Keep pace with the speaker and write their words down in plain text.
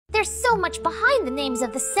There's so much behind the names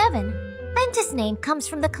of the seven. Ventus' name comes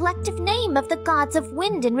from the collective name of the gods of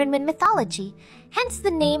wind in Rinmen mythology, hence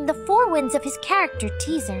the name the four winds of his character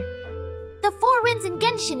Teaser. The four winds in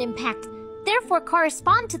Genshin Impact therefore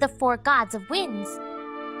correspond to the four gods of winds.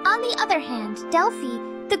 On the other hand,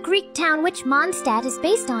 Delphi, the Greek town which Mondstadt is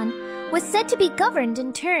based on, was said to be governed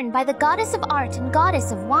in turn by the goddess of art and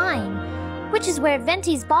goddess of wine, which is where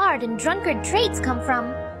Venti's bard and drunkard traits come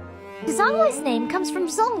from. Zhongli's name comes from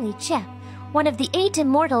Zhongli Che, one of the 8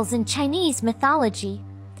 immortals in Chinese mythology.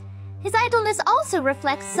 His idleness also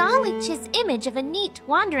reflects Zhongli Che's image of a NEET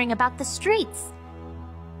wandering about the streets.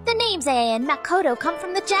 The names Ei and Makoto come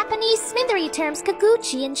from the Japanese smithery terms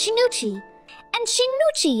Kaguchi and Shinuchi, and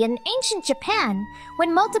Shinuchi in ancient Japan,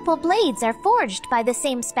 when multiple blades are forged by the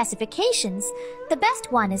same specifications, the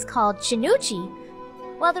best one is called Shinuchi,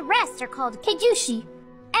 while the rest are called Kegyushi,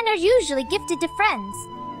 and are usually gifted to friends.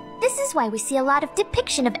 This is why we see a lot of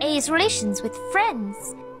depiction of Ei's relations with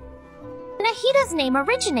friends. Nahida's name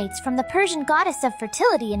originates from the Persian goddess of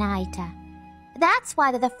fertility Inaita. That's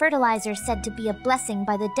why the fertilizer said to be a blessing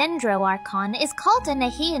by the Dendro Archon is called a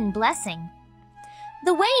Nahian blessing.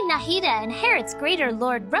 The way Nahida inherits Greater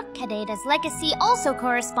Lord Rukkadeda's legacy also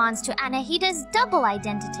corresponds to Anahida's double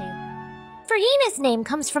identity. Farina's name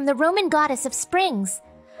comes from the Roman goddess of springs.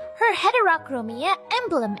 Her heterochromia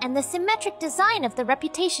emblem and the symmetric design of the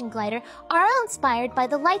reputation glider are all inspired by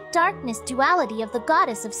the light-darkness duality of the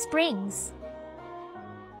goddess of springs.